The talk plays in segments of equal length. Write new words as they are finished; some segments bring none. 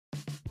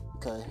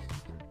Okay.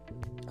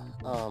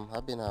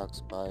 I've been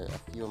asked by a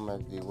few of my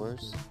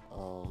viewers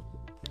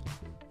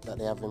that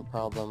they're having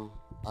problem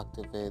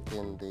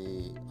activating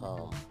the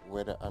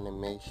weather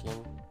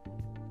animation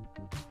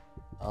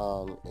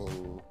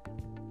in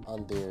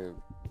on their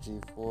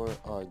G4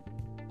 or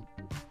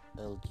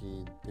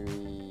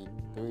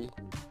LG33.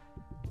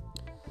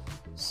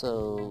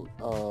 So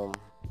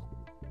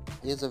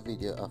here's a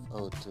video of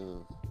how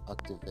to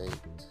activate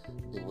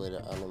the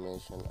weather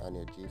animation on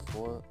your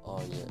G4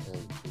 or your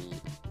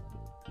LG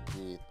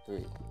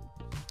G3.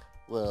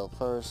 Well,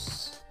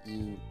 first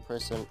you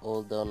press and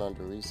hold down on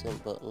the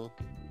reset button.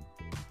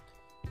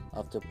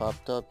 After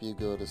popped up, you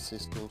go to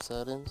system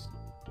settings.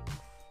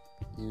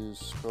 You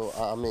scroll,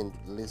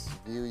 list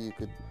view. You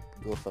could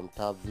go from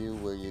top view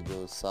where you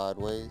go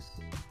sideways,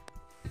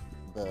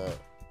 but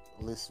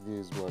list view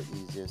is more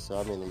easier, so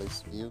I'm in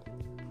list view.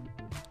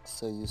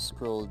 So you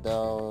scroll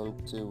down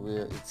to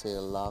where it says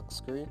lock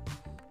screen.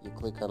 You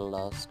click on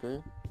lock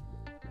screen,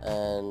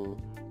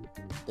 and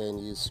then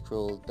you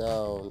scroll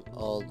down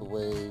all the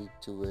way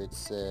to where it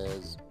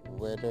says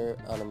weather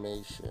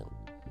animation.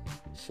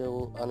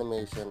 Show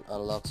animation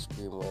on lock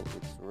screen when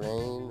it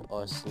rains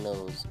or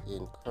snows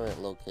in current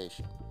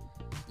location.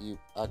 You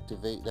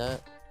activate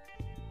that.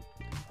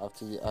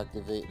 After you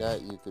activate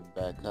that, you could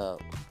back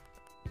out.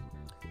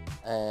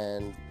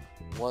 And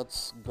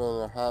what's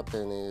gonna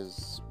happen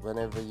is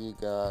whenever you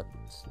got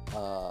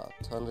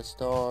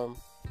thunderstorm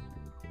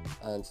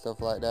and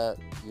stuff like that,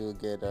 you'll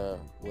get a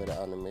weather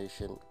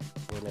animation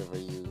whenever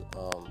you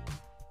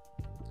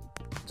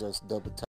just double tap